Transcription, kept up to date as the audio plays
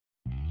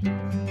Hi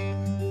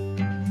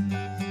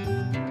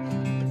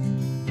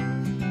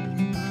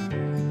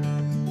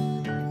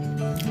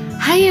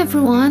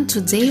everyone,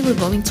 today we're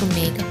going to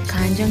make a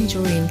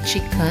간장조림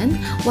chicken.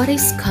 What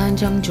is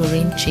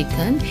간장조림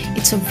chicken?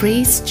 It's a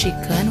braised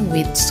chicken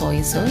with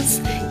soy sauce.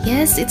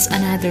 Yes, it's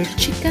another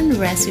chicken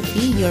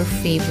recipe, your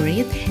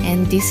favorite,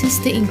 and this is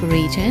the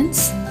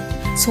ingredients.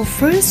 So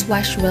first,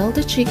 wash well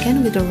the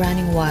chicken with the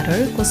running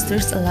water because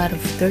there's a lot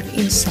of dirt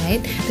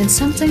inside. Then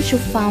sometimes you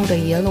found a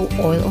yellow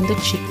oil on the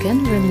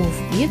chicken, remove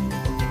it.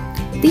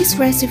 This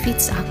recipe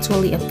is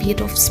actually a bit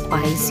of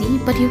spicy,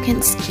 but you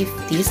can skip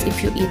this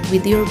if you eat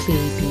with your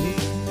baby.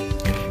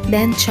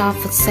 Then chop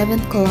 7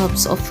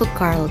 cloves of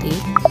garlic.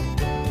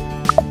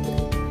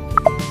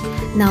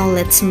 Now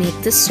let's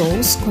make the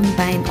sauce.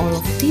 Combine all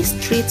of these: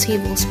 3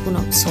 tablespoons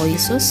of soy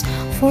sauce,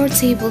 4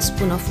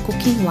 tablespoons of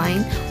cooking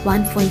wine,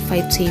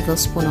 1.5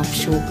 tablespoons of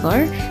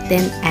sugar.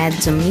 Then add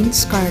the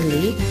minced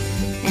garlic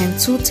and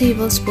 2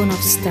 tablespoons of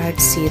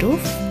starch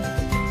syrup,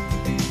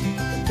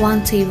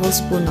 1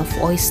 tablespoon of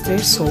oyster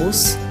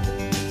sauce.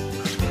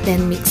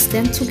 Then mix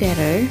them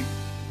together.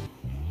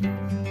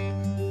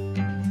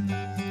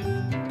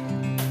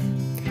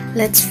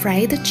 Let's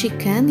fry the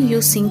chicken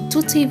using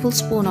 2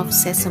 tablespoons of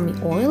sesame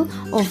oil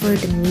over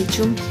the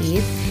medium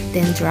heat.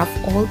 Then drop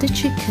all the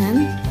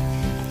chicken.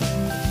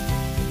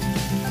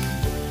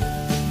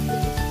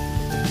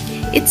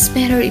 It's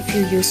better if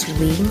you use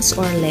wings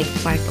or leg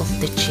part of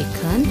the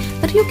chicken,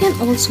 but you can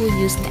also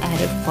use the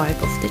other part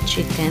of the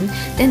chicken.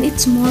 Then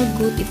it's more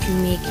good if you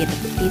make it a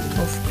bit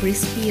of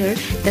crispier.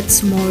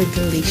 That's more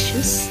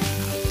delicious.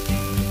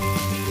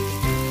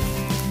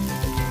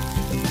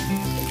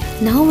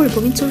 Now we're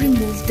going to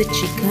remove the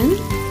chicken.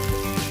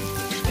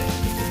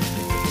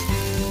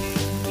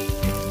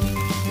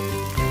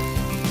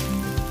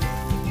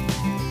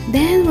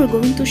 Then we're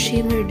going to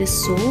simmer the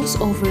sauce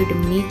over the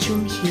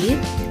medium heat.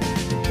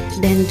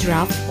 Then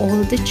drop all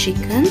the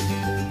chicken.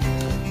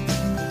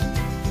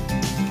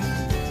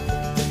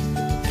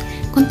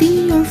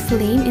 Continue your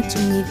flame into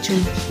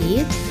medium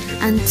heat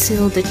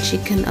until the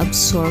chicken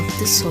absorbs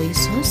the soy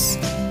sauce.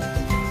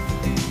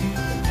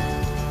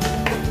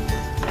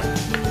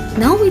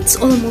 Now it's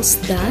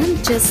almost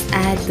done. Just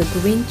add the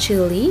green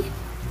chili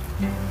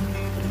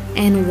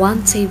and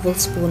 1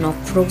 tablespoon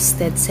of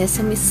roasted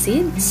sesame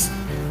seeds.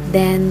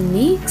 Then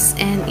mix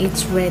and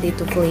it's ready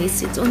to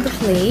place it on the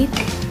plate.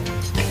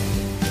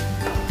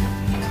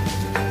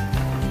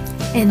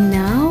 And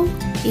now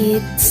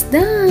it's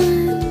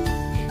done.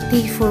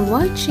 Thank you for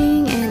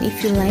watching, and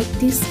if you like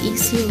this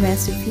easy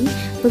recipe,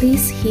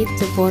 please hit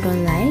the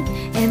button like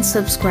and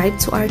subscribe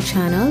to our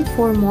channel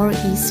for more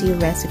easy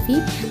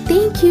recipe.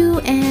 Thank you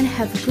and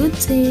have a good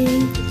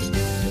day.